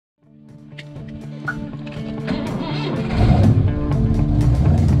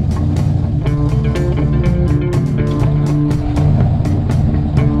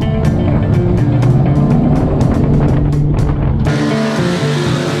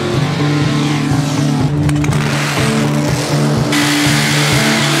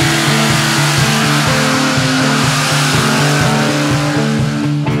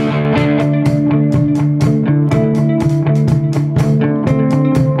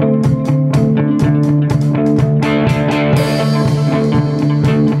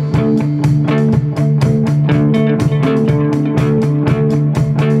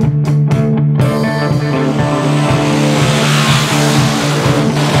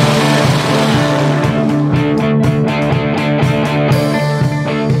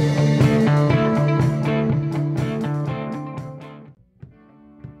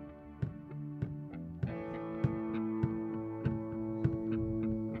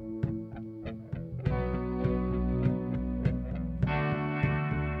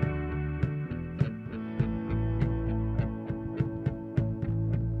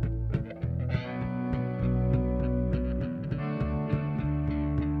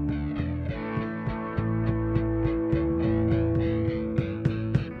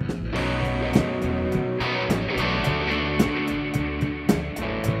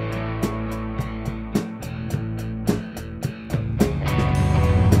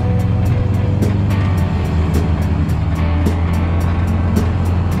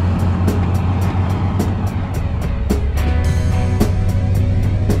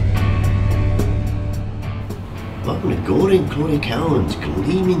Gordon Claudia Cowan's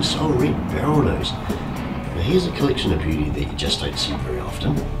gleaming soul red barrel nose. Now here's a collection of beauty that you just don't see very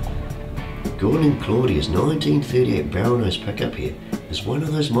often. Gordon Claudia's 1938 barrel nose pickup here is one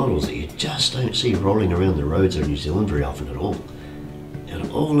of those models that you just don't see rolling around the roads of New Zealand very often at all. Out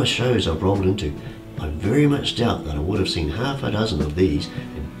of all the shows I've rolled into, I very much doubt that I would have seen half a dozen of these,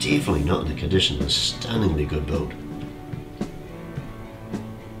 and definitely not in the condition of a stunningly good build.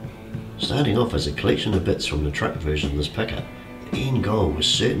 Starting off as a collection of bits from the truck version of this pickup, the end goal was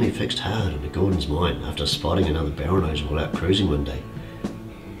certainly fixed hard into Gordon's mind after spotting another barrel nose while out cruising one day.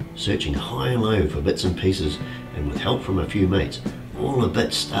 Searching high and low for bits and pieces, and with help from a few mates, all the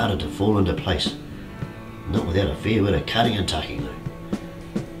bits started to fall into place. Not without a fair bit of cutting and tucking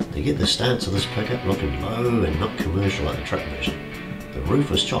though. To get the stance of this pickup looking low and not commercial like the truck version, the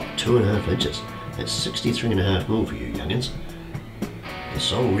roof was chopped 2.5 inches. That's 63.5mm for you youngins. The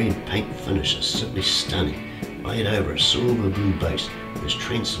soul red paint finish is simply stunning, laid over a silver blue base. This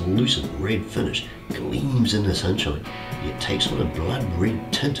translucent red finish gleams in the sunshine, yet takes on a blood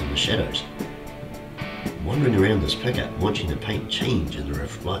red tint in the shadows. Wandering around this pickup, watching the paint change and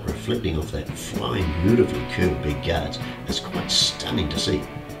the light reflecting off that flowing, beautifully curved big guards is quite stunning to see.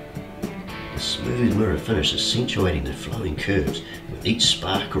 The smooth mirror finish accentuating the flowing curves, with each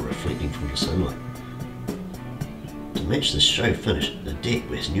sparkle reflecting from the sunlight. To match this show finish, the deck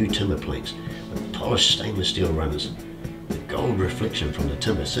wears new timber planks with polished stainless steel runners. The gold reflection from the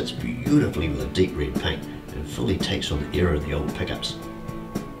timber sits beautifully with a deep red paint and fully takes on the era of the old pickups.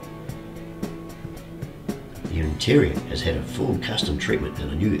 The interior has had a full custom treatment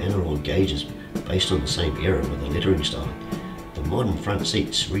and a new analog gauges based on the same era with the lettering style. The modern front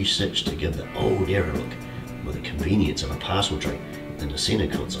seats restitched to give the old era look, with the convenience of a parcel tray and a center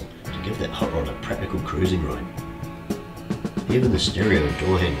console to give that hot rod a practical cruising ride. Even the stereo and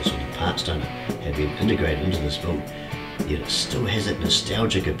door handles on the parts donor have been integrated into this build, yet it still has that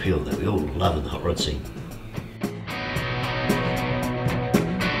nostalgic appeal that we all love in the hot rod scene.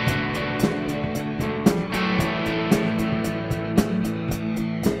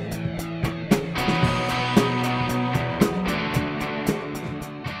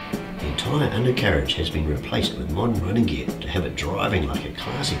 The entire undercarriage has been replaced with modern running gear to have it driving like a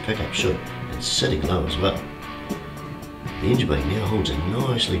classy pickup should, and sitting low as well. The engine bay now holds a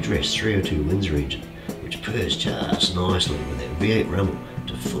nicely dressed 302 Windsor engine, which purrs just nicely with that V8 rumble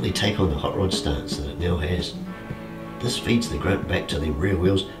to fully take on the hot rod stance that it now has. This feeds the grunt back to the rear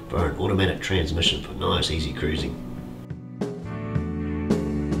wheels via an automatic transmission for nice easy cruising.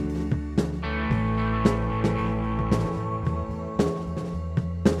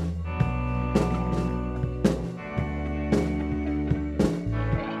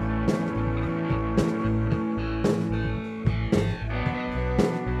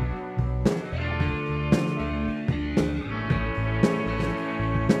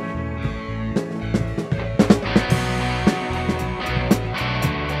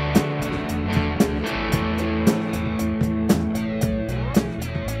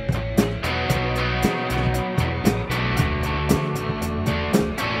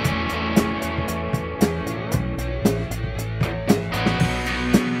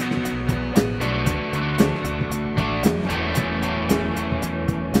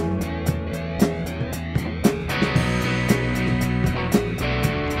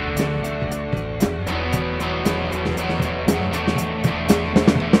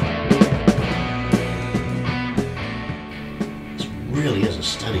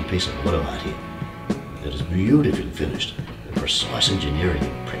 piece of auto art here. It is beautifully finished, with precise engineering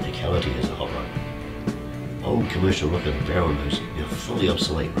and practicality as a hot rod. Old commercial looking barrel nose, now fully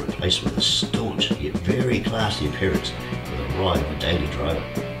obsolete, replaced with a staunch yet very classy appearance with a ride of a daily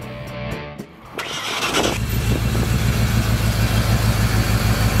driver.